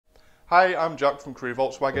Hi, I'm Jack from Crewe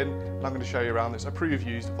Volkswagen and I'm going to show you around this Approved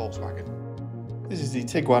Used Volkswagen. This is the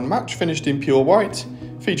Tiguan Match finished in pure white,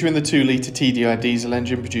 featuring the 2-litre TDI diesel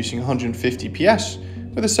engine producing 150 PS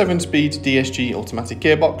with a 7-speed DSG automatic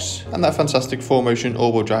gearbox and that fantastic 4Motion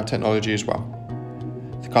all-wheel drive technology as well.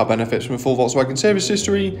 The car benefits from a full Volkswagen service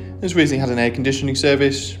history, has recently had an air conditioning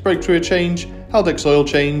service, brake fluid change, Haldex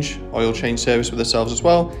oil change service with ourselves as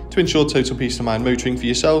well to ensure total peace of mind motoring for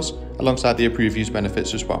yourselves alongside the Approved Used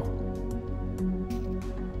benefits as well.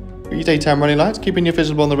 Got your daytime running lights, keeping you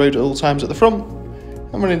visible on the road at all times at the front.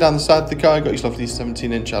 And running down the side of the car, you've got your lovely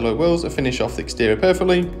 17-inch alloy wheels that finish off the exterior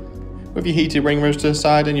perfectly, with your heated ring roof to the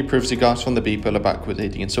side and your privacy guards from the B-pillar back with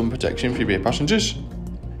heating and sun protection for your rear passengers.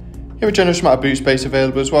 You have a generous amount of boot space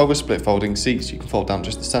available as well with split folding seats. You can fold down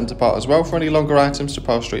just the centre part as well for any longer items to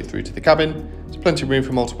pass straight through to the cabin. There's plenty of room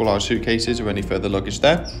for multiple large suitcases or any further luggage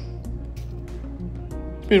there.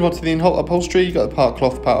 Moving on to the upholstery, you've got the Park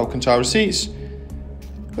Cloth Pat Alcantara seats,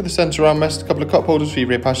 with a centre armrest, a couple of cup holders for your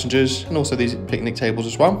rear passengers, and also these picnic tables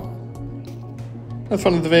as well. At the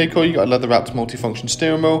front of the vehicle, you've got a leather wrapped multifunction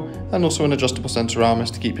steering wheel, and also an adjustable centre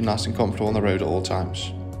armrest to keep you nice and comfortable on the road at all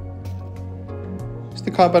times. So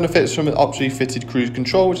the car benefits from an optionally fitted cruise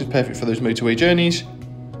control, which is perfect for those motorway journeys.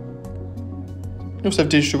 You also have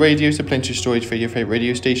digital radio, so plenty of storage for your favourite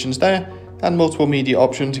radio stations there, and multiple media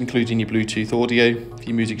options including your Bluetooth audio for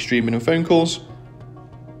your music streaming and phone calls.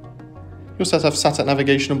 You also have sat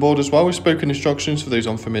navigation on board as well with spoken instructions for those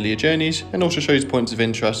on familiar journeys, and also shows points of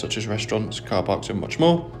interest such as restaurants, car parks and much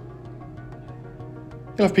more.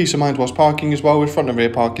 You'll have peace of mind whilst parking as well with front and rear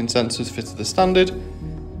parking sensors fitted as standard.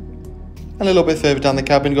 And a little bit further down the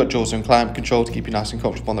cabin, you've got dual zone climate control to keep you nice and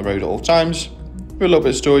comfortable on the road at all times, with a little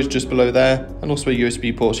bit of storage just below there, and also a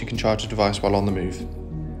USB port so you can charge the device while on the move.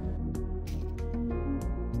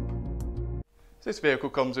 This vehicle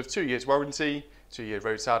comes with 2 years warranty, 2-year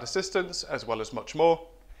roadside assistance, as well as much more.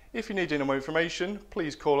 If you need any more information,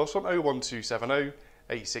 please call us on 01270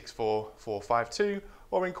 864 452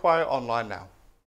 or inquire online now.